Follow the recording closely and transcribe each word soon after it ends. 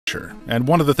future, and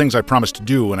one of the things I promised to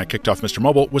do when I kicked off Mr.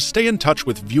 Mobile was stay in touch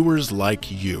with viewers like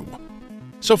you.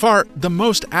 So far, the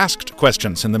most asked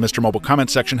questions in the Mr. Mobile comment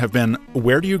section have been,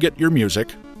 where do you get your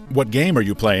music? What game are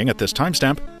you playing at this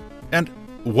timestamp? And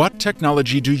what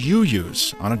technology do you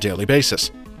use on a daily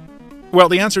basis? Well,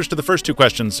 the answers to the first two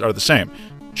questions are the same.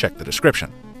 Check the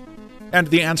description. And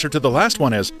the answer to the last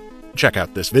one is, check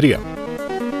out this video.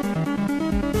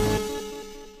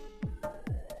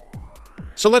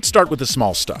 So let's start with the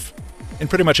small stuff. In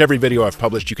pretty much every video I've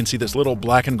published, you can see this little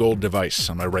black and gold device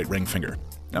on my right ring finger.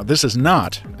 Now, this is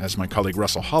not, as my colleague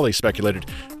Russell Hawley speculated,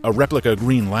 a replica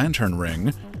Green Lantern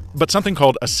ring, but something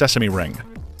called a sesame ring.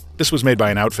 This was made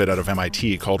by an outfit out of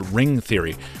MIT called Ring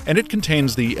Theory, and it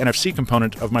contains the NFC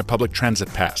component of my public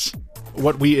transit pass,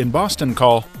 what we in Boston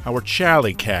call our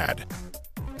Chally CAD.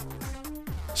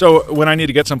 So when I need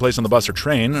to get someplace on the bus or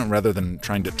train, rather than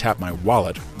trying to tap my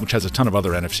wallet, which has a ton of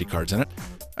other NFC cards in it,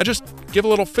 I just give a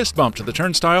little fist bump to the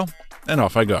turnstile, and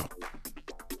off I go.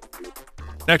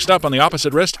 Next up on the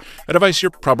opposite wrist, a device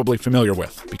you're probably familiar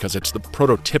with, because it's the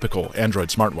prototypical Android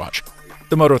smartwatch,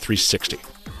 the Moto 360.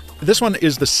 This one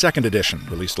is the second edition,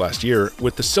 released last year,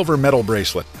 with the silver metal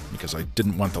bracelet, because I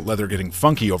didn't want the leather getting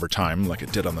funky over time like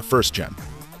it did on the first gen.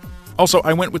 Also,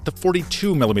 I went with the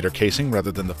 42mm casing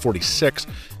rather than the 46.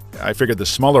 I figured the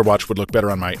smaller watch would look better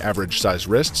on my average-sized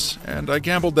wrists, and I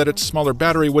gambled that its smaller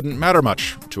battery wouldn't matter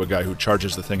much to a guy who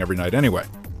charges the thing every night anyway.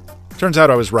 Turns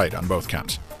out I was right on both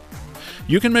counts.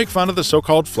 You can make fun of the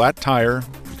so-called flat tire,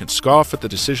 you can scoff at the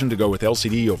decision to go with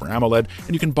LCD over AMOLED,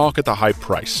 and you can balk at the high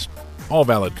price. All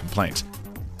valid complaints.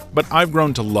 But I've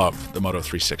grown to love the Moto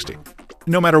 360.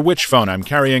 No matter which phone I'm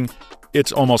carrying,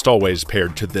 it's almost always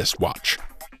paired to this watch.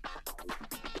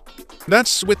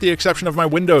 That's with the exception of my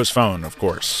Windows phone, of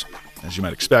course. As you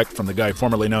might expect from the guy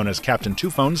formerly known as Captain Two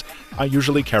Phones, I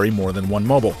usually carry more than one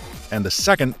mobile, and the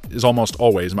second is almost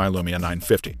always my Lumia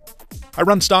 950. I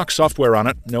run stock software on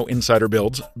it, no insider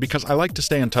builds, because I like to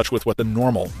stay in touch with what the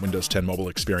normal Windows 10 mobile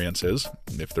experience is,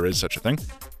 if there is such a thing.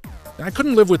 I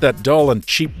couldn't live with that dull and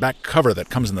cheap back cover that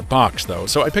comes in the box, though,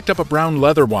 so I picked up a brown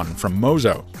leather one from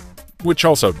Mozo, which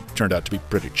also turned out to be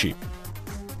pretty cheap.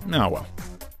 Oh well.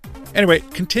 Anyway,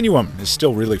 Continuum is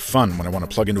still really fun when I want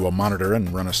to plug into a monitor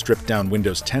and run a stripped-down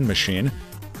Windows 10 machine.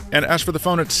 And as for the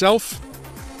phone itself,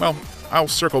 well, I'll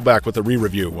circle back with a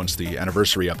re-review once the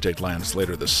anniversary update lands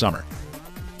later this summer.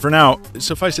 For now,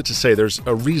 suffice it to say there's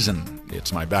a reason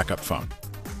it's my backup phone.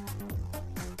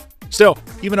 Still,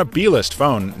 even a B-list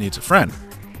phone needs a friend.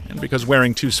 And because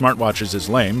wearing two smartwatches is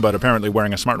lame, but apparently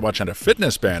wearing a smartwatch and a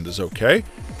fitness band is okay,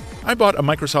 I bought a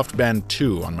Microsoft Band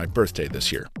 2 on my birthday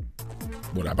this year.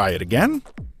 Would I buy it again?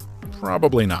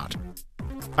 Probably not.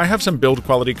 I have some build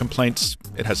quality complaints,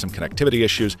 it has some connectivity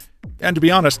issues, and to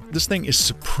be honest, this thing is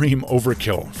supreme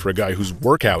overkill for a guy whose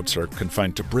workouts are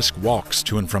confined to brisk walks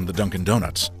to and from the Dunkin'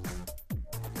 Donuts.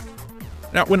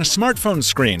 Now, when a smartphone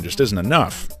screen just isn't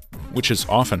enough, which is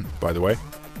often, by the way,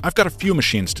 I've got a few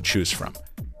machines to choose from.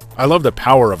 I love the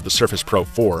power of the Surface Pro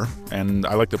 4, and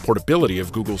I like the portability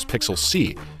of Google's Pixel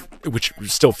C, which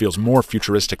still feels more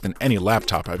futuristic than any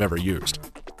laptop I've ever used.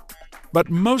 But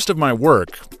most of my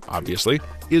work, obviously,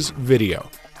 is video.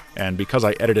 And because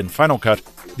I edit in Final Cut,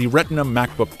 the Retina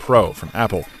MacBook Pro from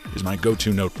Apple is my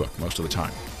go-to notebook most of the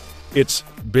time. It's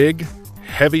big,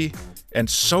 heavy, and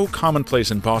so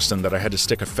commonplace in Boston that I had to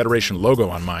stick a Federation logo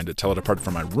on mine to tell it apart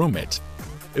from my roommates.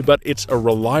 But it's a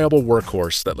reliable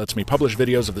workhorse that lets me publish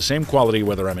videos of the same quality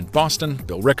whether I'm in Boston,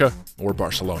 Billerica, or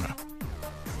Barcelona.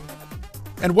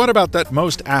 And what about that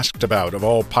most asked about of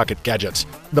all pocket gadgets,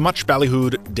 the much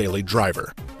ballyhooed daily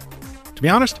driver? To be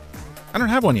honest, I don't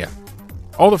have one yet.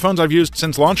 All the phones I've used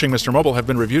since launching Mr. Mobile have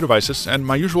been review devices, and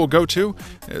my usual go-to,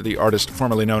 the artist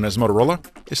formerly known as Motorola,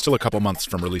 is still a couple months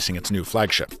from releasing its new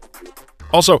flagship.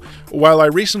 Also, while I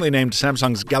recently named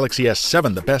Samsung's Galaxy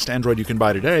S7 the best Android you can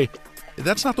buy today,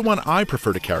 that's not the one I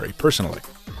prefer to carry, personally.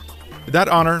 That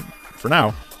honor, for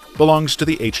now, belongs to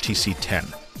the HTC 10.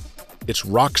 Its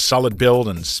rock-solid build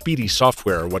and speedy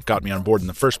software are what got me on board in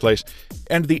the first place,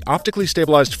 and the optically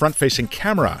stabilized front-facing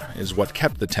camera is what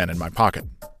kept the 10 in my pocket.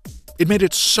 It made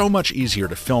it so much easier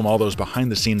to film all those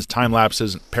behind-the-scenes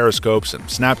time-lapses, periscopes, and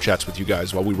Snapchats with you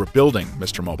guys while we were building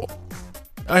Mr. Mobile.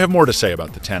 I have more to say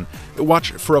about the 10.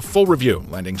 Watch for a full review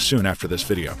landing soon after this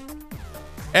video.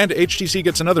 And HTC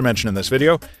gets another mention in this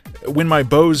video. When my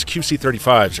Bose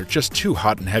QC35s are just too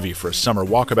hot and heavy for a summer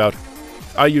walkabout,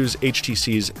 I use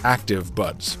HTC's Active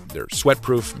Buds. They're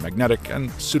sweat-proof, magnetic,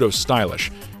 and pseudo-stylish.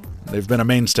 They've been a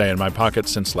mainstay in my pocket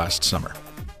since last summer.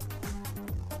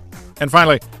 And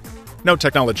finally, no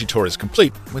technology tour is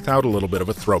complete without a little bit of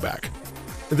a throwback.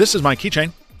 This is my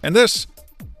keychain, and this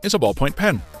is a ballpoint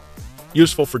pen.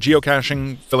 Useful for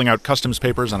geocaching, filling out customs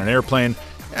papers on an airplane,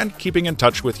 and keeping in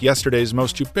touch with yesterday's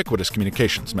most ubiquitous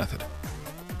communications method.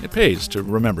 It pays to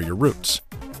remember your roots.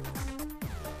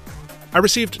 I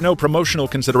received no promotional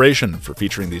consideration for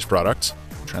featuring these products.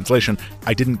 Translation,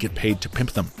 I didn't get paid to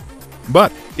pimp them.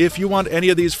 But if you want any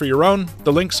of these for your own,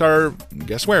 the links are,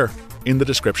 guess where, in the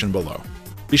description below.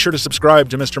 Be sure to subscribe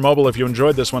to Mr. Mobile if you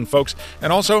enjoyed this one, folks,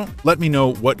 and also let me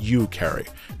know what you carry.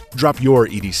 Drop your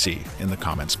EDC in the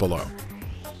comments below.